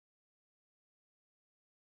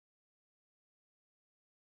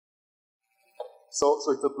So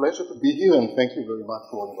it's a pleasure to be here, and thank you very much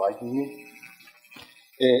for inviting me.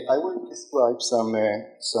 I will describe some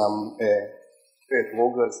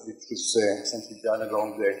progress which is essentially done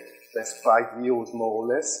along the last 5 years, more or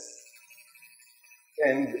less,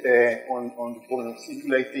 and on the problem of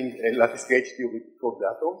simulating lattice gauge theory for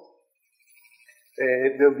atoms.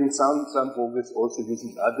 There have been some progress also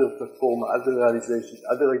using other platforms, other realizations,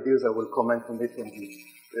 other ideas. I will comment on it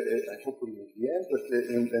hopefully at the end, but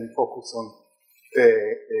and focus on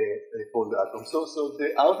cold atoms. So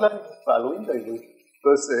the outline is the following. I will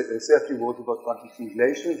first say a few words about quantum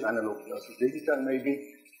simulations, analog versus digital maybe.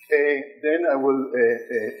 Then I will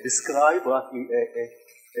describe roughly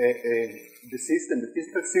the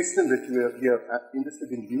physical system that we are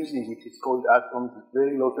interested in using, which is called atoms at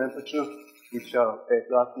very low temperature, which are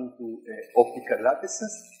trapped into optical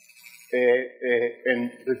lattices,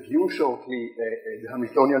 and review shortly the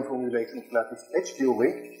Hamiltonian formulation of lattice edge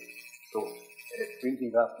theory, so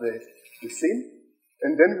printing up the scene,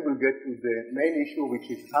 and then we will get to the main issue, which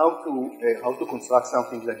is how to construct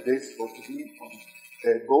something like this, possibly on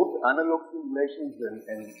both analog simulations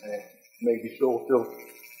and maybe shorter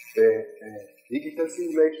digital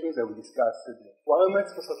simulations. I will discuss the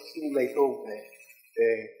requirements for such a simulator,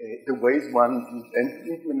 the ways one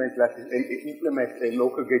implement a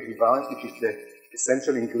local gauge invariance, which is the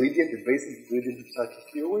essential ingredient, the basic ingredient of such a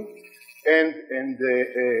theory, and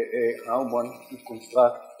how one should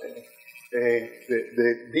construct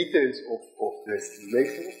the details of the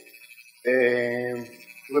simulation.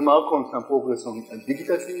 Remark on some progress on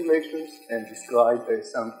digital simulations, and describe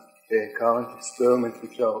some current experiments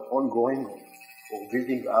which are ongoing or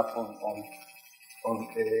building up on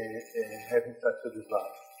having such a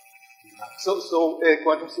device. So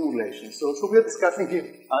quantum simulation. So we are discussing here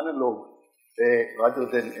analog rather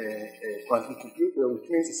than a quantum computer, which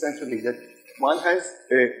means essentially that one has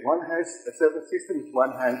a certain system with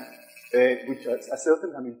one hand, which has a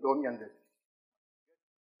certain Hamiltonian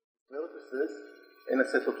vertices and a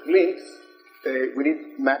set of links. We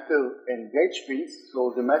need matter and gauge fields.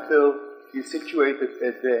 So the matter is situated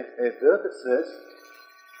at the vertices,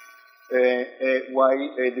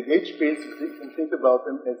 while the gauge fields, you can think about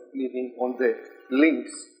them as living on the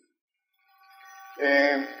links.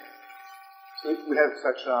 So if we have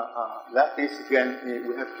such a lattice, again,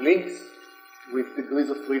 we have links with degrees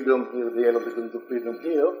of freedom here, the yellow degrees of freedom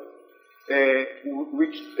here,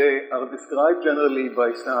 which are described generally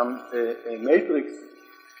by some matrix,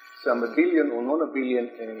 some Abelian or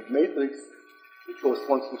non-Abelian matrix, which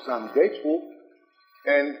corresponds to some gauge group.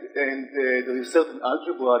 And there is certain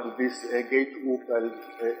algebra to this gauge group. I'll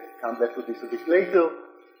come back to this a bit later,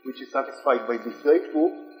 which is satisfied by this gauge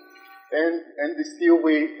group. And this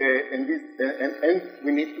theory, and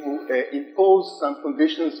we need to impose some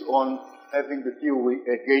conditions on having the theory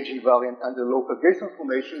gauge invariant under local gauge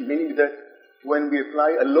transformation, meaning that when we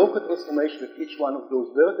apply a local transformation at each one of those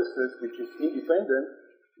vertices, which is independent,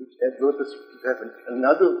 which at vertices have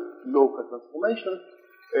another local transformation,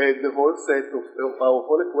 the whole set of our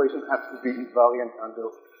whole equation has to be invariant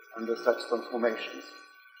under such transformations,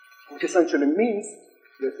 which essentially means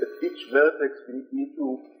that at each vertex we need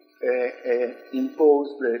to impose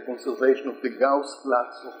the conservation of the Gauss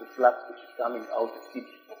flux of the flux which is coming out of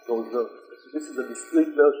each of those vertices. So this is a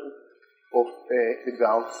discrete version of the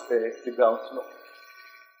Gauss law.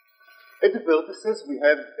 At the vertices, we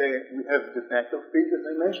have the matter field, as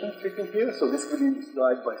I mentioned, sitting here. So this will be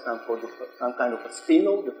described by some kind of a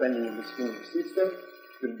spinor, depending on the spin of the system.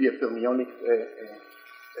 It will be a fermionic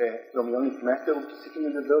matter which is sitting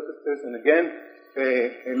in the vertices. And again,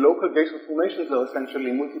 local gauge transformations are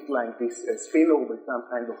essentially multiplying this spinor by some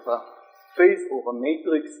kind of a phase or a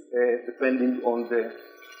matrix, depending on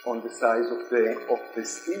the size of the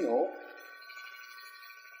spinor.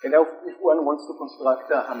 And now, if one wants to construct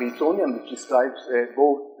a Hamiltonian which describes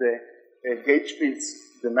both the gauge fields,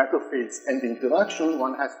 the matter fields, and the interaction,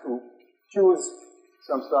 one has to choose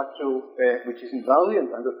some structure which is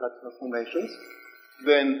invariant under such transformations.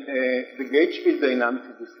 Then the gauge field dynamics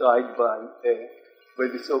is described by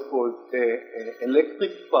the so-called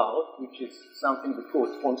electric part, which is something that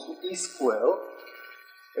corresponds to E square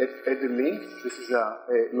at the links. This is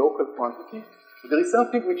a local quantity. There is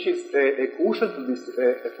something which is crucial to this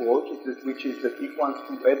approach, which is that if one wants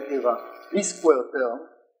to add here a B square term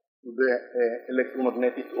to the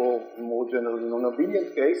electromagnetic or more generally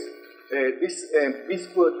non-Abelian case, this B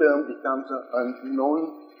square term becomes a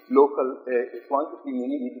non-local quantity,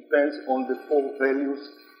 meaning it depends on the 4 values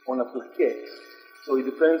on a plaquette. So it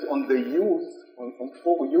depends on the U's, on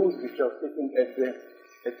 4 U's which are sitting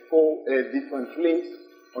at 4 different links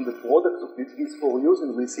on the products of these 4 U's,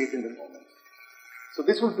 and we'll see it in a moment. So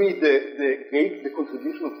this will be the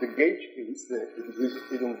contribution of the gauge fields, the degrees of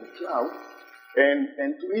freedom of the cloud.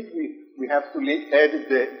 And to it, we have to add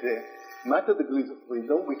the matter degrees of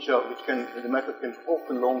freedom, the matter can hop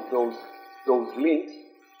along those links.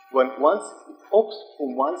 Once it hops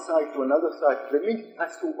from one side to another side, the link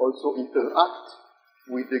has to also interact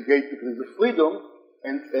with the gauge degrees of freedom,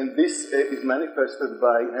 and this is manifested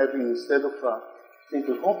by having, instead of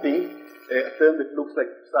simple hopping, a term that looks like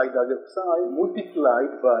psi dagger psi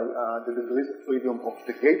multiplied by the degrees of freedom of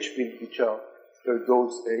the gauge field, which are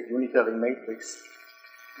those unitary matrices.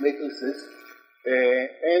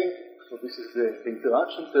 And so this is the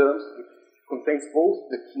interaction terms. It contains both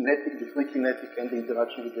the free kinetic, and the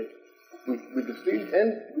interaction with the field, and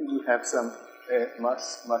we will have some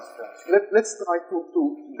mass terms. Let's try to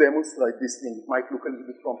demonstrate this thing. It might look a little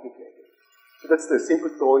bit complicated. So that's the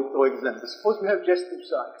simple toy example. Suppose we have just two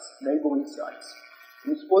sides, neighboring sides.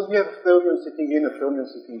 And suppose we have a fermion sitting in, a fermion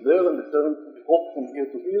sitting there, and the term hop from here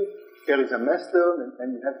to here carries a mass term,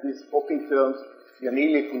 and you have these hopping terms. You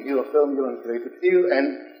annihilate from here a fermion and create it here,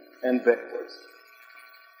 and backwards.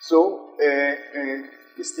 So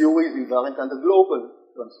this theory is invariant under global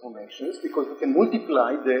transformations, because we can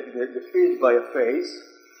multiply the field by a phase.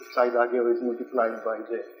 The psi dagger is multiplied by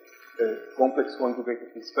the complex conjugate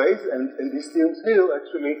of this phase, and these theorems here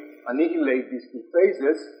actually annihilate these two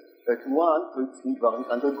phases at one, so it's invariant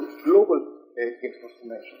under global gauge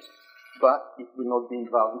transformations. But it will not be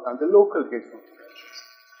invariant under local gauge transformations.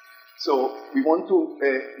 So we want to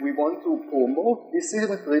promote this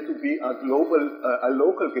symmetry to be a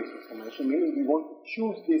local gauge transformation, meaning we want to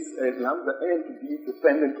choose this lambda n to be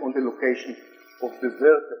dependent on the location of the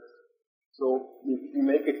vertex. So we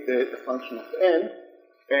make it a function of n,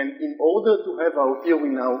 and in order to have our theory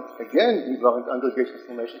now again invariant under gauge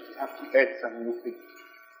transformations, we have to add some new field.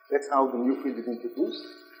 That's how the new field is introduced.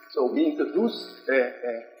 So we introduce,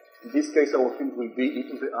 in this case, our field will be e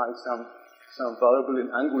to the I some variable,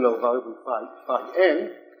 an angular variable phi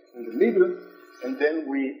n in the middle, and then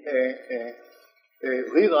we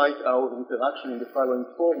rewrite our interaction in the following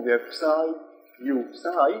form. We have psi, u,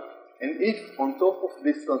 psi, and if on top of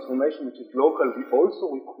this transformation, which is local, we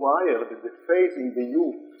also require that the phase in the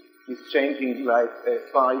u is changing like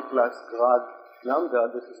phi plus grad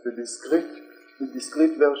lambda, this is the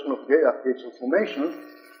discrete version of gauge transformation,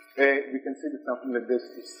 we can see that something like this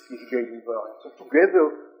is gauge invariant. So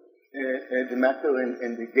together, the matter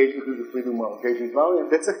and the gauge degrees of freedom are gauge invariant.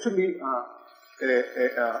 That's actually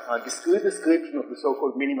a discrete description of the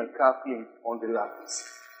so-called minimal coupling on the lattice.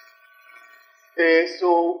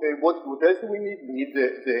 So what else do we need? We need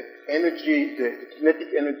the energy, the kinetic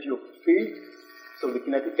energy of the field. So the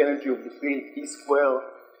kinetic energy of the field E squared,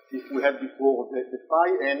 if we had before the phi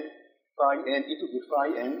n e to the phi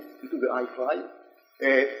n e to the I phi.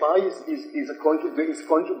 Phi is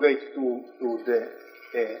conjugate to the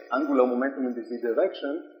angular momentum in the z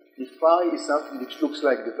direction. If phi is something which looks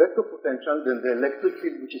like the vector potential, then the electric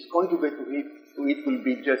field which is conjugate to it will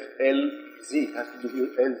be just Lz, has to be here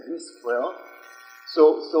Lz squared.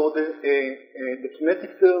 So the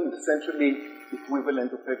kinetic term is essentially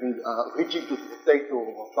equivalent of having a rigid rotator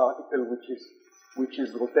or a particle which is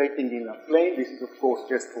rotating in a plane. This is of course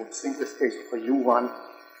just for the simplest case of a U1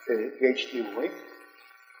 gauge theory.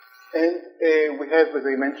 And we have, as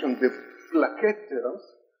I mentioned, the plaquette terms,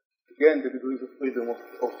 again the degrees of freedom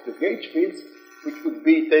of the gauge fields, which would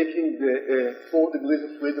be taking the 4 degrees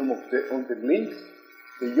of freedom on the links,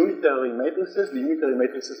 the unitary matrices. The unitary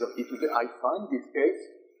matrices are e to the I phi in this case.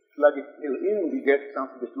 Plug it here in, and we get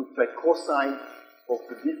something that looks like cosine of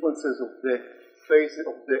the differences of the phases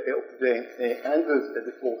of the angles at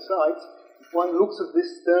the 4 sides. If one looks at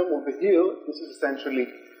this term over here, this is essentially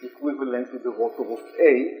equivalent to the rotor of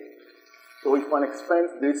A. So if one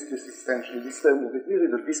expands this is essentially, this term over here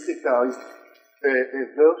is a discretized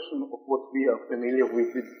version of what we are familiar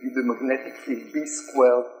with the magnetic field B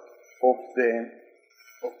squared of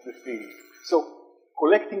the field. So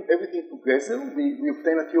collecting everything together, we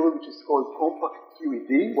obtain a theory which is called compact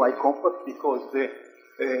QED. Why compact? Because the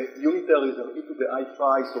unitaries are e to the I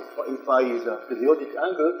phi, so phi is a periodic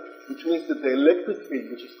angle, which means that the electric field,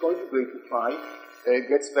 which is conjugate to phi,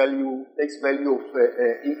 takes value of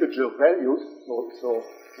integer values, so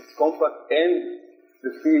it's compact and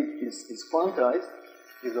the field is quantized.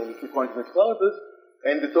 These are the two conjugate variables,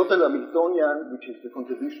 and the total Hamiltonian, which is the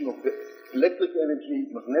contribution of the electric energy,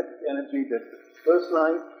 magnetic energy, that's the first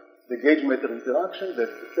line, the gauge matter interaction,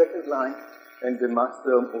 that's the second line, and the mass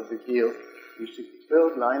term over here, which is the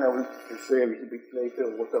third line. I will say a little bit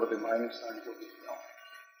later what are the minus signs of this now.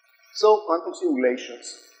 So quantum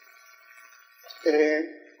simulations.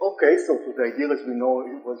 Okay, so the idea, as we know,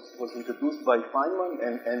 it was introduced by Feynman,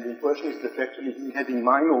 and the impression is that actually he had in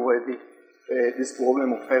mind already this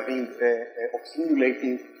problem of having, of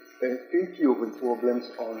simulating field theory problems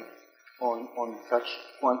on such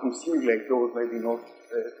quantum simulators, maybe not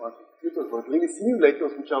quantum computers, but really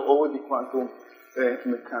simulators which are already quantum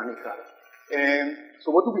mechanical. So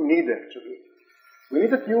what do we need actually? We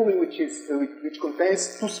need a theory which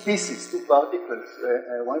contains two species, two particles.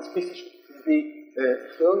 One species should be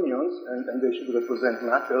fermions, and they should represent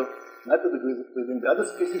matter degrees of freedom. The other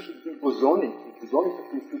species should be bosonic. Bosonic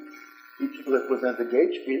statistics, which should represent the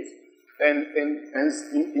gauge fields. And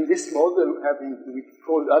in this model, having with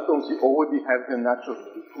cold atoms, we already have them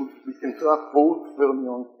naturally. We can trap both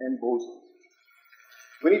fermions and bosons.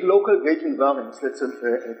 We need local gauge invariance. That's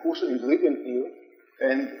a crucial ingredient here.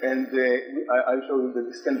 And I'll show you that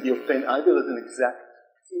this can be obtained either as an exact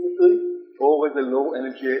symmetry or as a low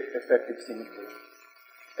energy effective symmetry.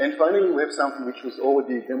 And finally, we have something which was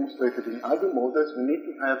already demonstrated in other models. We need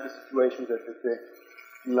to have the situation that at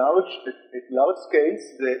large scales,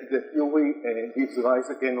 the theory gives rise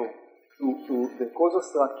again to the causal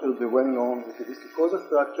structure, the well-known relativistic causal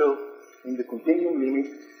structure in the continuum limit.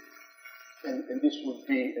 And this would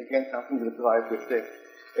be, again, something that drives at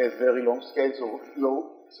very long scales or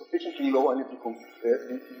sufficiently low energy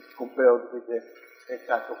compared with the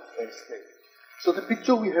cut-off scale. So the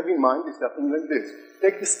picture we have in mind is something like this.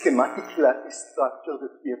 Take the schematic lattice structure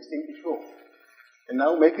that we have seen before, and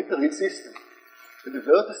now make it a real system. At the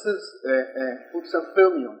vertices, put some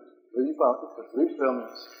fermions, real particles, real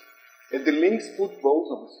fermions. At the links, put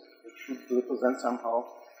bosons, which should represent somehow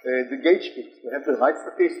the gauge fields. They have the right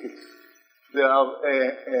statistics. They are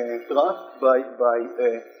trapped by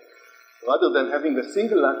rather than having a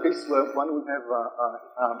single lattice, where one will have a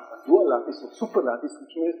dual lattice or super lattice,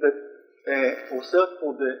 which means that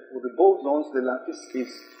for the bosons, the lattice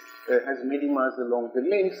has minimized along the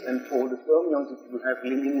links, and for the fermions, it will have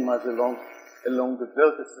minimized along the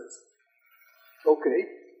vertices. Okay,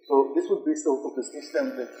 so this would be sort of the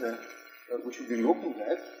system that we should be looking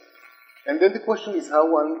at. And then the question is how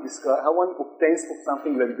one obtains for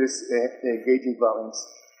something like this gauge invariance,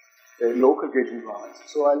 local gauge invariance.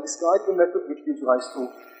 So I'll describe the method which gives rise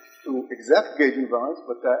to exact gauge invariance,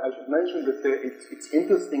 but I should mention that it's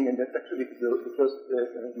interesting, and that's actually the first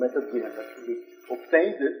method we have actually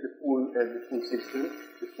obtained the full system,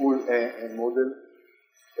 the full model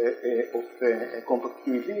of compact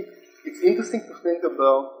QED. It's interesting to think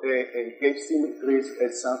about gauge symmetries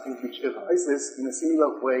as something which arises in a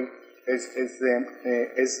similar way as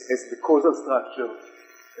the causal structure of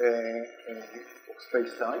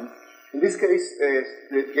space-time. In this case,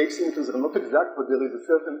 the gauge symmetries are not exact, but there is a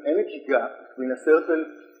certain energy gap between a certain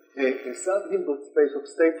sub-Hilbert space of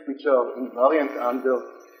states which are invariant under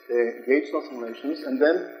gauge transformations, and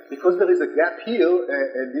then because there is a gap here,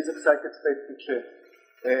 these excited states which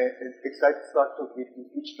excited structure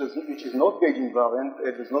which is not gauge invariant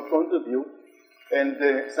does not contribute, and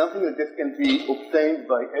something like this can be obtained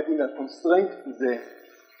by adding a constraint to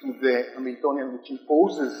the Hamiltonian which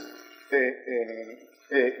imposes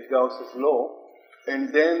Gauss's law,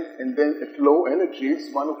 and then at low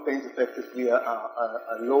energies one obtains effectively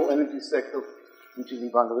a low energy sector which is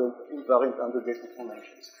invariant under gauge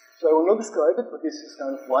transformations. So I will not describe it, but this is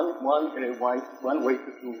kind of one way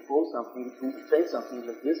to propose something, to obtain something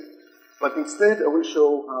like this. But instead, I will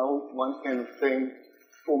show how one can obtain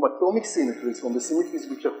from atomic symmetries, from the symmetries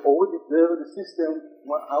which are already there in the system,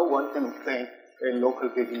 how one can obtain a local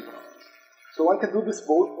gauge invariance. So one can do this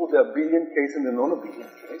both for the abelian case and the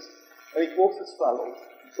non-abelian case, and it works as follows.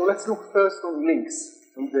 So let's look first on links,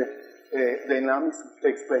 on the dynamics which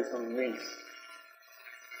takes place on links.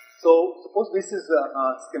 So suppose this is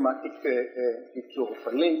a schematic picture of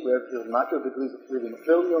a link. We have here matter degrees of freedom, a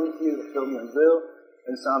fermion here, a fermion there,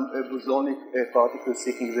 and some bosonic particles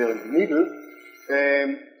sitting there in the middle.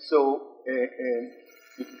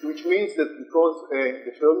 Which means that because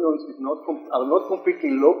the fermions are not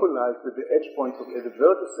completely localized at the edge points of the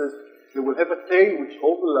vertices, they will have a tail which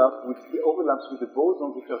overlaps with the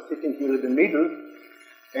bosons which are sitting here in the middle.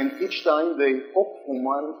 And each time they hop from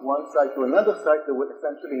one side to another side, they will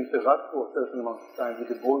essentially interact for a certain amount of time with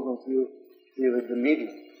the bosons here in the middle.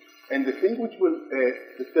 And the thing which will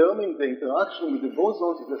determine the interaction with the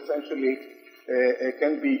bosons is essentially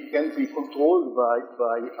can be controlled by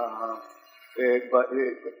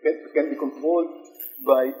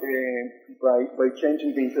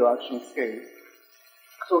changing the interaction scale.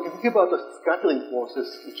 So if you think about a scattering process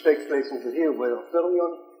which takes place over here, where a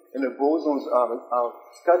fermion and the bosons are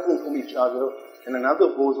scattering from each other, and another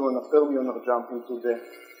boson and a fermion are jumping to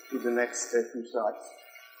the next two sides.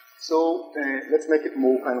 So let's make it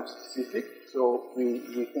more kind of specific. So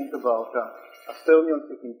we think about a fermion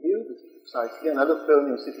sitting here, this is precisely, another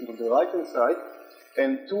fermion sitting on the right-hand side,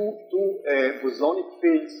 and two bosonic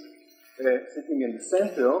fields sitting in the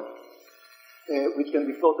center, which can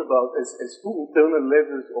be thought about as two internal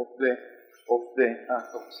levels of the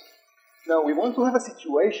atoms. Now we want to have a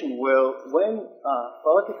situation where when a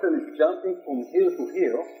particle is jumping from here to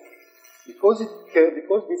here, because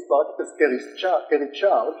these particles carry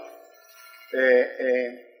charge,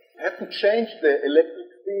 have to change the electric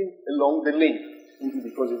field along the link. Simply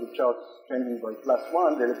because if the charge is changing by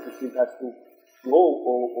 +1, the electric field has to grow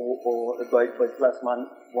or by +1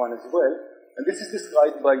 as well. And this is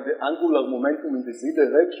described by the angular momentum in the z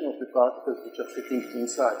direction of the particles which are sitting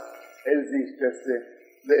inside. Lz is just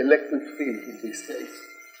the electric field in this case.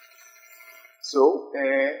 So,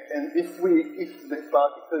 and if the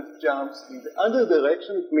particle jumps in the other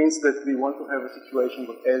direction, it means that we want to have a situation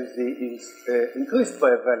where Lz is increased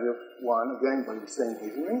by a value of 1, again by the same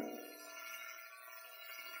reasoning.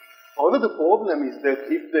 However, the problem is that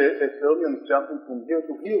if the fermion is jumping from here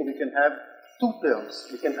to here, we can have two terms.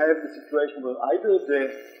 We can have the situation where either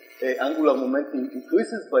the angular momentum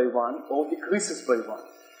increases by 1 or decreases by 1.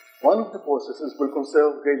 One of the processes will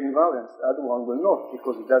conserve gauge invariance, the other one will not,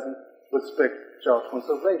 because it doesn't respect charge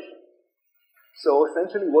conservation. So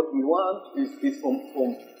essentially what we want is from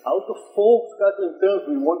out of 4 scattering terms,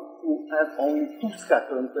 we want to have only 2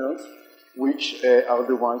 scattering terms, which are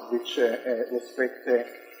the ones which respect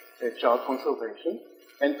charge conservation.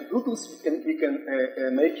 And to do this, we can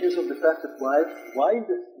make use of the fact that while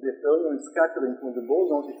the fermion is scattering from the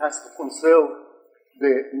bosons, it has to conserve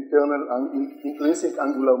the intrinsic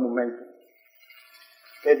angular momentum.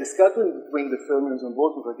 The scattering between the fermions and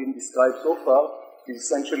bosons I didn't describe so far is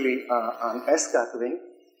essentially an S scattering.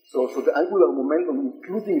 So the angular momentum,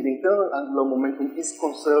 including the internal angular momentum, is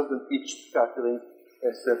conserved in each scattering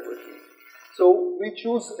separately. So we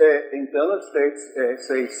choose internal states,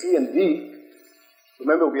 say C and D.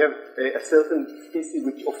 Remember, we have a certain species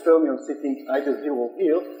of fermion sitting either here or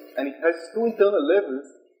here, and it has 2 internal levels,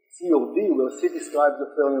 C or D, where C describes a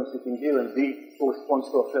fermion sitting here, and D corresponds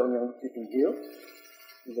to a fermion sitting here.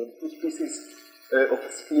 These are 2 species of a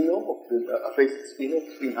spinor, a basic spinor,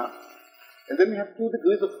 spin half. And then we have 2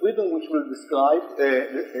 degrees of freedom, which will describe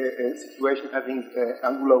a situation having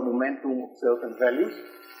angular momentum of certain values.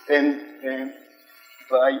 And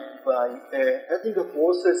by having a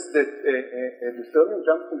process that the fermion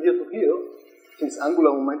jumps from here to here, since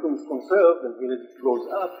angular momentum is conserved and here it goes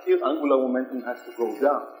up, here angular momentum has to go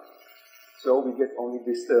down. So we get only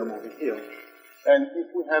this term over here. And if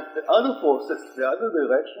we have the other process, the other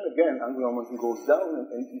direction, again, angular momentum goes down,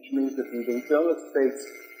 and which means that in the internal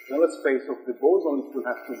space of the boson, it will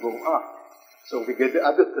have to go up. So we get the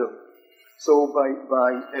other term. So by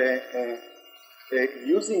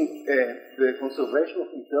using the conservation of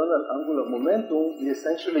internal angular momentum, we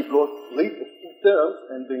essentially got rid of 2 terms,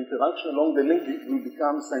 and the interaction along the link will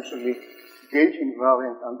become essentially gauge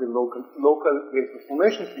invariant under local gauge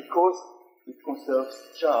transformations because it conserves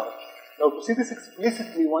charge. Now, to see this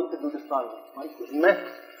explicitly, one can do the following. One could map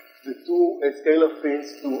the 2 scalar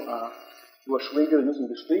fields to a Schwinger using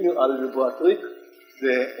the Schwinger algebra trick.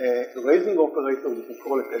 The raising operator, we can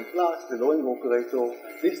call it L+, the lowering operator,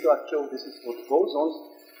 this structure, this is for the bosons.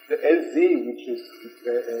 The Lz, which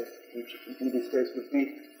in this case would be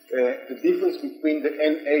the difference between the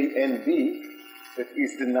Na and B, that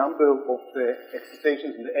is the number of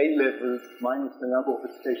excitations in the A level minus the number of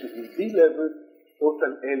excitations in the B level.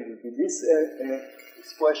 Total L will be this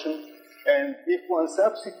expression. And if one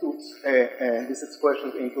substitutes this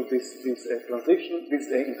expression into these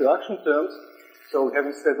interaction terms, so we have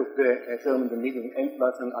instead of the term in the middle, N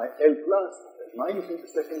plus and L plus, minus in the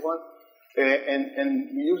second one,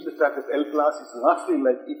 and we use the fact that L plus is roughly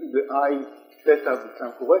like e to the I theta with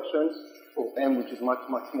some corrections, for M which is much,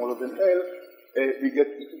 much smaller than L, we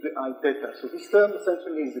get e to the I theta. So this term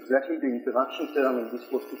essentially is exactly the interaction term in this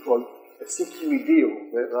what we call a CQED,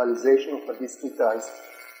 or the realization of a discretized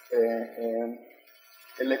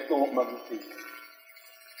electromagnetism.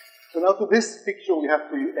 So now to this picture we have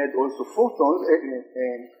to add also photons,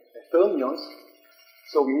 fermions.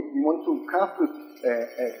 So we want to couple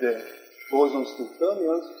the bosons to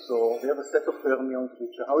fermions. So we have a set of fermions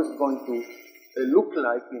which how is it going to look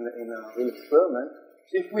like in a real experiment.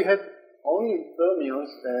 So if we had only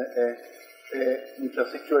fermions which are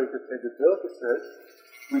situated at the vertices,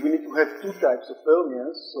 we will need to have 2 types of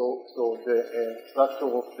fermions. So the structure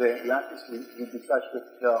of the lattice will be such that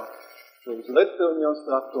there are those red fermions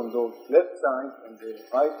structure on the left side and the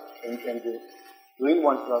right, and the green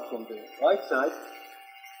one structure on the right side.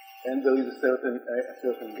 and there is a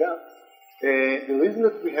certain gap. The reason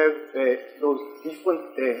that we have those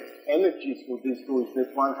different energies for these two is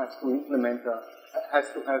that one has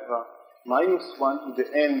to have a -1 to the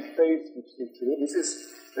n phase, which is here. This is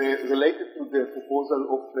related to the proposal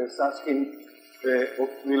of Susskind of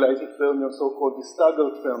realizing fermion, so-called the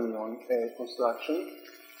staggered fermion construction,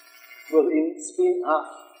 wherein spin-up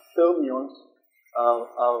fermions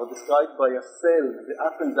are described by a cell. The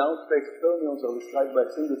up and down states of fermions are described by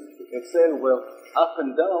a single cell where up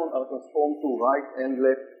and down are transformed to right and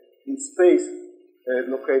left in space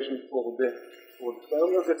location for the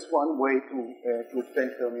fermions. That's one way to obtain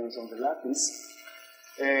fermions on the lattice.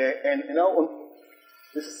 And now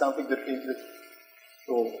this is something that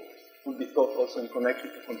would be thought also in connection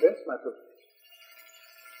to condensed matter.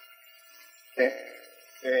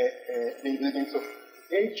 The ingredients of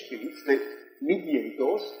H fields, the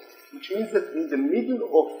mediators, which means that in the middle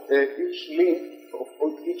of each link,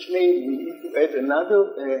 of each lane, we need to add another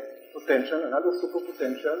potential, another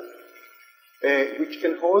superpotential, which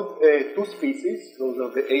can hold two species, those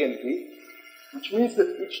are the A and B, which means that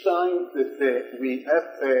each time that we have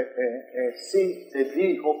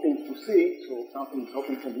D hopping to C, so something is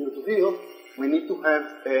hopping from here to here, we need to have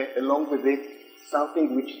along with it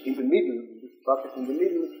something which in the middle, this bucket in the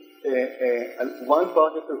middle, one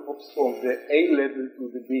particle hops from the A level to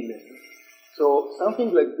the B level. So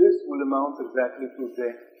something like this will amount exactly to the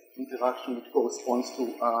interaction which corresponds to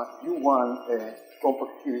U1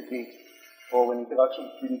 compactivity, or an interaction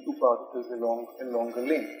between two particles along a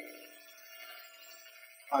link.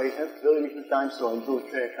 I have very little time, so I'll do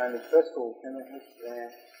it kind of fast, or can I have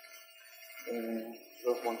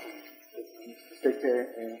just want to take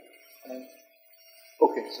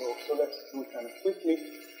okay, so let's do it kind of quickly.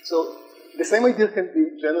 So the same idea can be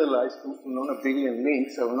generalized to non-Abelian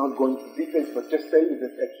links. I will not go into details, but just tell you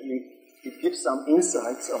that actually it gives some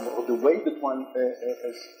insights on the way that one,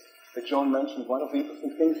 as John mentioned, one of the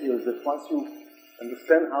interesting things here is that once you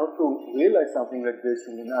understand how to realize something like this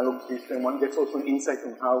in an analog system, one gets also an insight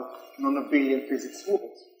on how non-Abelian physics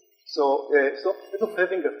works. So instead of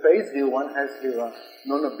having a phase here, one has here a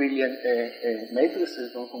non-Abelian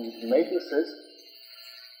matrices, non-commutative matrices,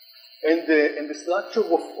 and the structure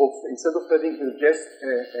of instead of having here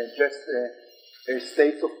just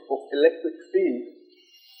states of electric field,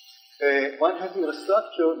 one has here a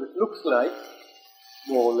structure that looks like,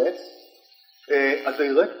 more or less, a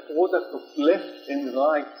direct product of left and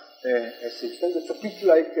right system. That's a bit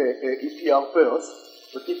like EPR pairs,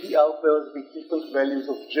 but EPR pairs with different values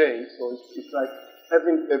of J. So it's like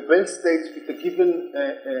having Bell states with a given,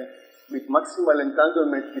 with maximal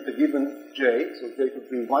entanglement with a given J. So J could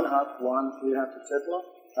be 1/2, 1, 3/2, etc.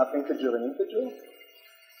 Half integer and integer.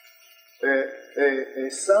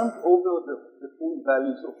 Summed over the full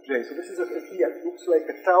values of J. So this is here, it looks like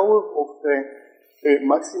a tower of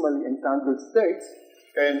maximally entangled states.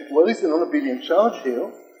 And what is the non-Abelian charge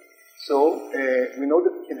here? So we know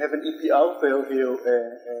that we can have an EPR pair here,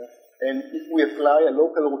 and if we apply a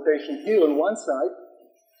local rotation here on one side,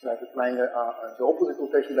 like applying the opposite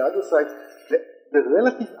rotation on the other side, the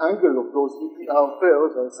relative angle of those EPR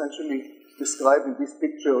pairs are essentially described in this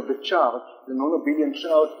picture, the charge, the non-Abelian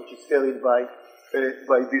charge, which is carried by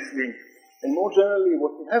this link. And more generally,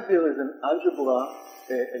 what we have here is an algebra,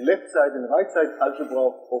 a left side and right side algebra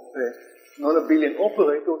of non-Abelian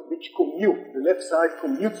operators which commute. The left side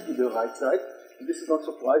commutes to the right side. And this is not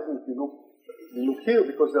surprising if you look here,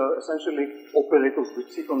 because they are essentially operators which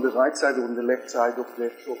sit on the right side or on the left side of the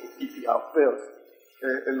sort of EPR pairs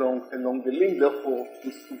along the link. Therefore,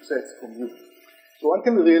 these two sets commute. So one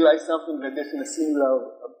can realize something like this in a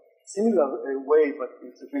similar way, but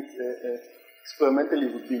it's a bit experimentally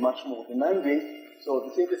would be much more demanding. So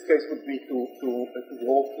the simplest case would be to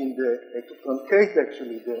work in to truncate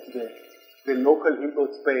actually the local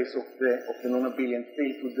Hilbert space of the non-Abelian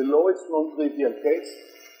field to the lowest non-trivial case,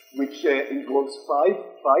 which involves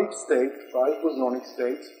five states, 5 bosonic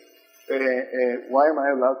states. Why am I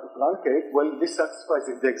allowed to truncate? Well, this satisfies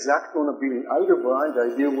the exact non-Abelian algebra, and the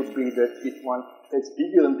idea would be that if one takes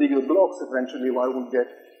bigger and bigger blocks, eventually one will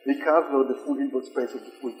recover the full Hilbert space of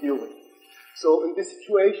the full theory. So in this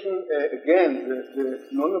situation, again, the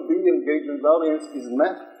non-Abelian gauge invariance is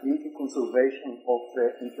mapped into conservation of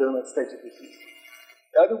the internal states of the system.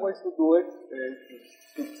 The other ways to do it is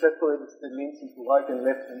to separate the links into right and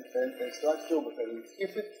left and structure, but I will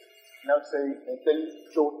skip it. Now tell you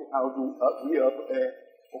shortly how we are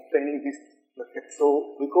obtaining this.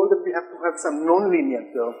 So recall that we have to have some non-linear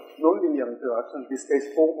interactions, in this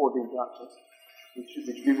case 4-body interactions,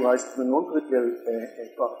 which give rise to the non-trivial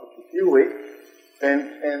part of the theory.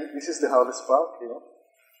 And this is the hardest part here.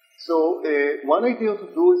 So one idea to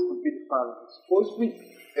do is would be the following. Suppose we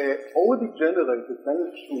already managed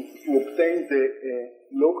to obtain the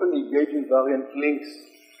locally gauge invariant links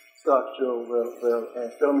structure where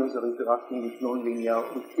fermions are interacting with non-linear,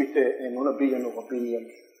 with a non-Abelian or Abelian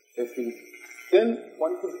field. Then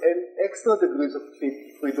one could add extra degrees of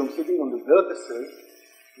freedom sitting on the vertices,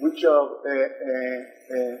 which are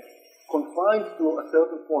confined to a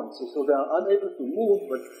certain point. So they are unable to move,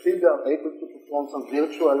 but still they are able to perform some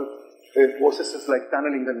virtual processes like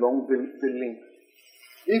tunneling along the link.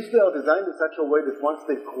 If they are designed in such a way that once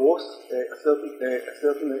they cross a certain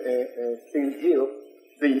field here,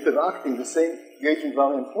 they interact in the same gauge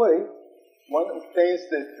invariant way, one obtains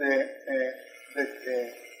that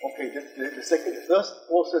the first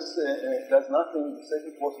process does nothing, the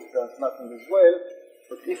second process does nothing as well.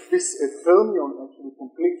 But if this fermion actually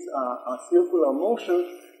completes a circular motion,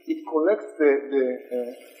 it collects the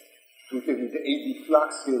AB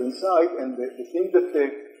flux here inside, and the thing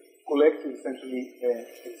that collects is essentially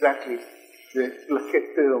exactly the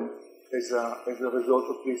plaquette term as a result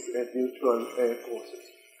of this virtual process.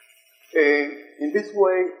 In this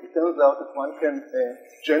way, it turns out that one can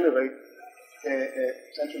generate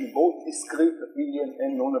essentially both discrete Abelian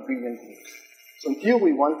and non-Abelian groups. So in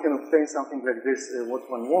theory, one can obtain something like this, what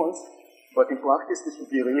one wants, but in practice this would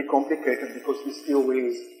be really complicated because this theory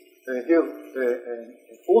is here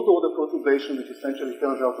a fourth-order perturbation, which essentially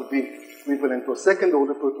turns out to be equivalent to a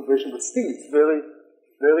second-order perturbation, but still it's very,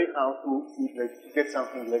 very hard to get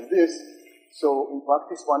something like this. So in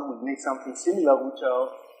practice, one would need something similar,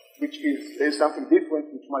 which is something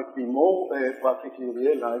different, which might be more practically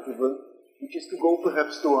realizable, which is to go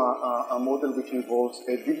perhaps to a model which involves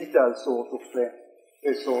a digital sort of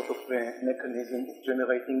mechanism of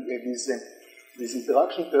generating these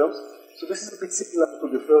interaction terms. So this is a bit similar to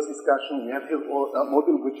the first discussion. We have here a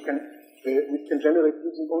model which can generate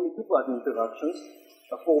using only two-body interactions,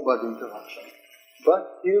 a four-body interaction.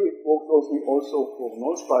 But here it works also for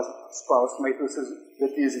non-sparse matrices.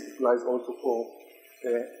 That is, it applies also for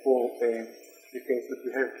the case that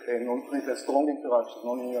we have strong interactions,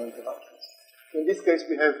 non-linear interactions. In this case,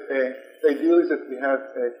 we have the idea is that we have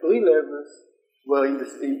three levels, where in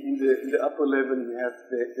the upper level we have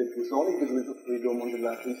the bosonic degrees of freedom on the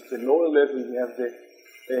lattice. The lower level we have the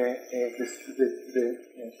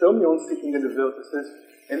fermions sitting in the vertices,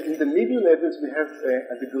 and in the middle levels we have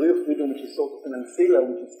a degree of freedom which is sort of an ancilla,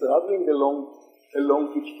 which is traveling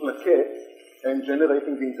along each plaquette and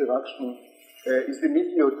generating the interaction. Is the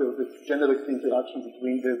mediator that generates the interaction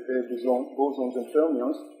between the bosons and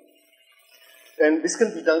fermions. And this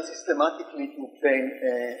can be done systematically to obtain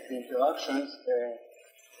the interactions.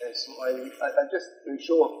 So I just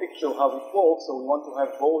show a picture of how it works. So we want to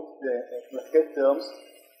have both the plaquette terms.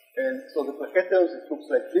 And so the plaquette terms, it looks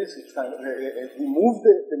like this. It's kind of, we move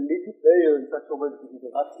the middle layer in such a way that it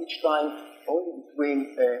interacts each time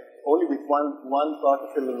only with one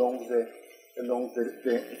particle along the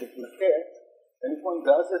plaquette. And if one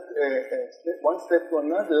does it one step to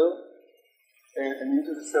another, and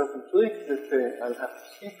uses a certain trick that I'll have to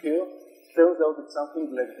skip here, turns out that something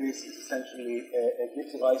like this is essentially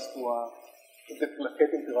gives rise to the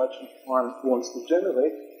plaquette interaction one wants to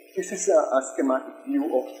generate. This is a schematic view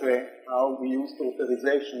of how we use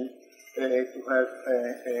authorization to have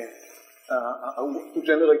to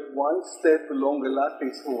generate one step along a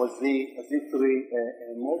lattice for a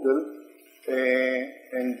Z3 model.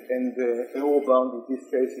 And the error bound in this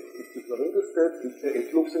case is the Lorentz step. It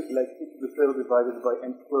looks like t to the third divided by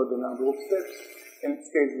n squared, the number of steps, and it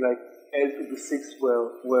scales like L to the sixth,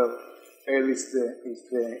 where L is the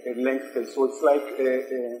length scale. So it's like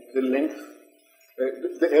the length,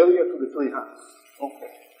 the area to the 3/2.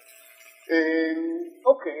 Okay.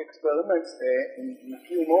 Okay, experiments in a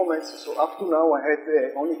few moments. So up to now I had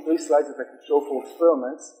only 3 slides that I could show for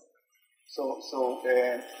experiments. So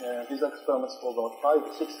these are experiments for about 5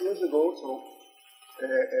 or 6 years ago,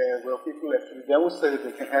 where people actually demonstrated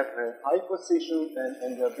they can have high precision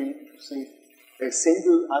and the ability to see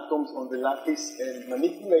single atoms on the lattice and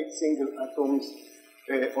manipulate single atoms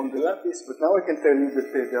on the lattice. But now I can tell you that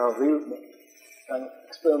there are real kind of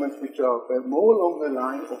experiments which are more along the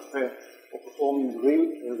line of performing real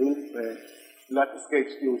lattice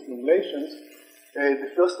gauge theory simulations.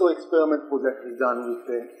 The first experiment was actually done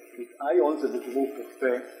with ions as a group of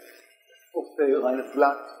Reinhard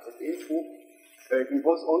Blatt at INFU. It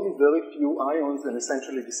involves only very few ions and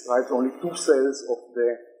essentially describes only 2 cells of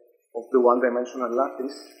the one-dimensional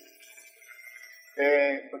lattice.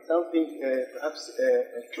 But something perhaps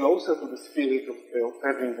closer to the spirit of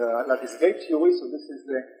having a lattice gauge theory. So this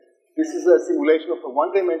is a simulation of a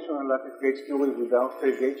one-dimensional lattice gauge theory without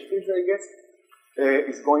gauge fields, I guess.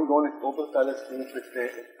 is going on at Oberthal's group at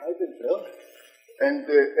Heidelberg. And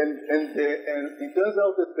it turns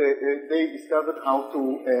out that they discovered how to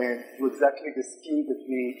do exactly the scheme that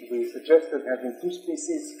we suggested, having two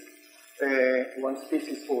species, one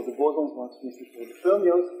species for the bosons, one species for the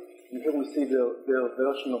fermions. And here we see their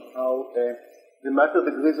version of how the matter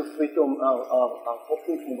degrees of freedom are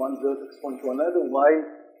hopping from one vertex point to another, while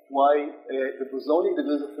the bosonic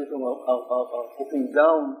degrees of freedom are hopping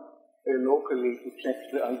down locally to check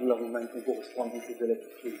the angular momentum corresponding to the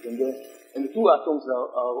electric field. And the two atoms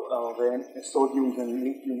are sodium and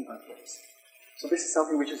lithium atoms. So this is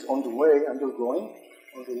something which is on the way, undergoing,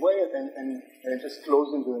 and just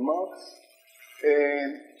closing the remarks.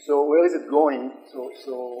 So where is it going? So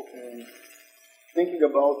thinking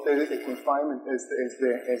about the confinement as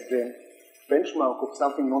the benchmark of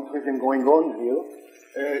something non-trivial going on here,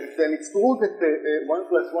 then it's true that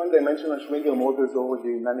 1+1 dimensional Schwinger models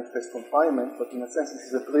already manifest confinement, but in a sense this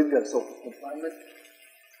is a trivial sort of confinement.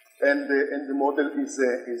 And the model is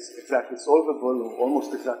exactly solvable, or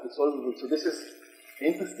almost exactly solvable. So this is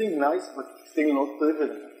interesting, nice, but still not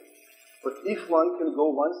trivial enough. But if one can go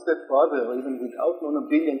one step further, even without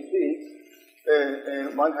non-Abelian fields,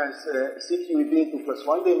 one has CQED in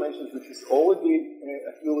 2+1 dimensions, which is already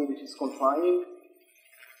a theory which is confining.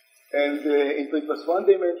 And in 3+1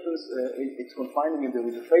 dimensions, it's confining and there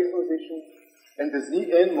is a phase transition. And the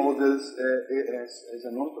Zn models as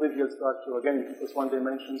a non-trivial structure, again in 2+1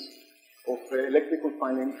 dimensions, of electric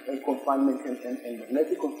confinement and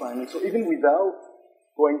magnetic confinement. So even without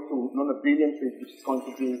going to non-Abelian field, which is going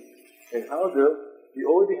to be harder, we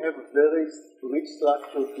already have a very rich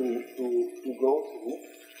structure to go through.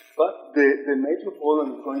 But the major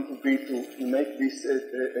problem is going to be to make this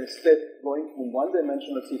step going from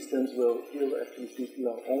one-dimensional systems, where here actually people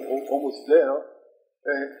are almost there,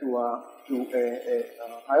 to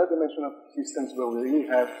higher dimensional systems where we really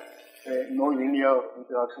have non-linear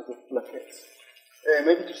interactions of plaquettes.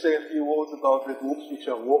 Maybe to say a few words about the groups which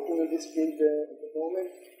are working in this field at the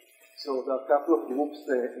moment. So there are a couple of groups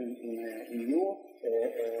in Europe,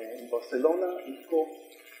 in Barcelona, IFCO,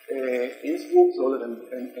 Innsbruck, Zoller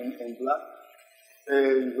and Black,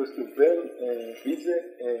 University of Bern, Wiese,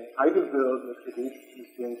 Heidelberg, the group is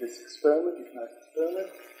doing this experiment, this nice experiment,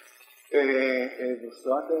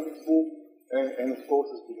 Verstrate and Innsbruck, and of course,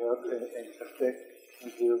 as we heard, Cafe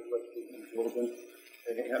and here, but in Jordan,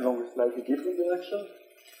 along a slightly different direction.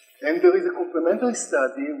 And there is a complementary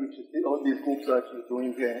study, which is all these groups are actually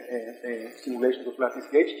doing simulations of lattice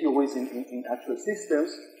gauge theories in actual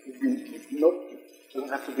systems. It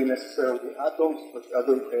doesn't have to be necessarily atoms, but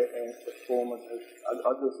other platforms,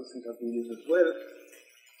 other systems are being used as well.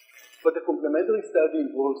 But the complementary study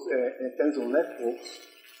involves tensor networks,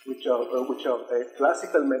 which are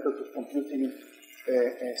classical methods of computing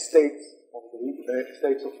states of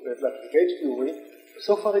lattice gauge theory.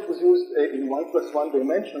 So far it was used in 1+1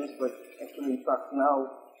 dimensions, but actually in fact now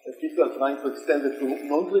people are trying to extend it to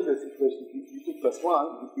non-trivial situations in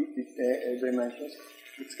 2+1 dimensions.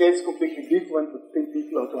 It scales completely different, but still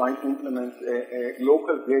people are trying to implement a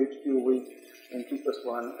local gauge theory in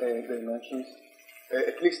 2+1 dimensions,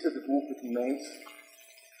 at least at the group it remains.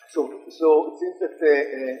 So it seems that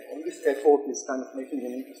all this effort is kind of making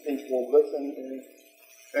an interesting progress,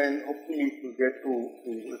 and hopefully it will get to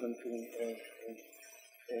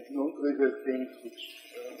non-trivial things which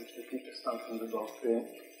will teach us something about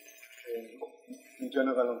in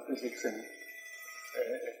general on physics and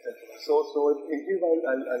etc. So in here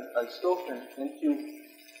I'll stop, and thank you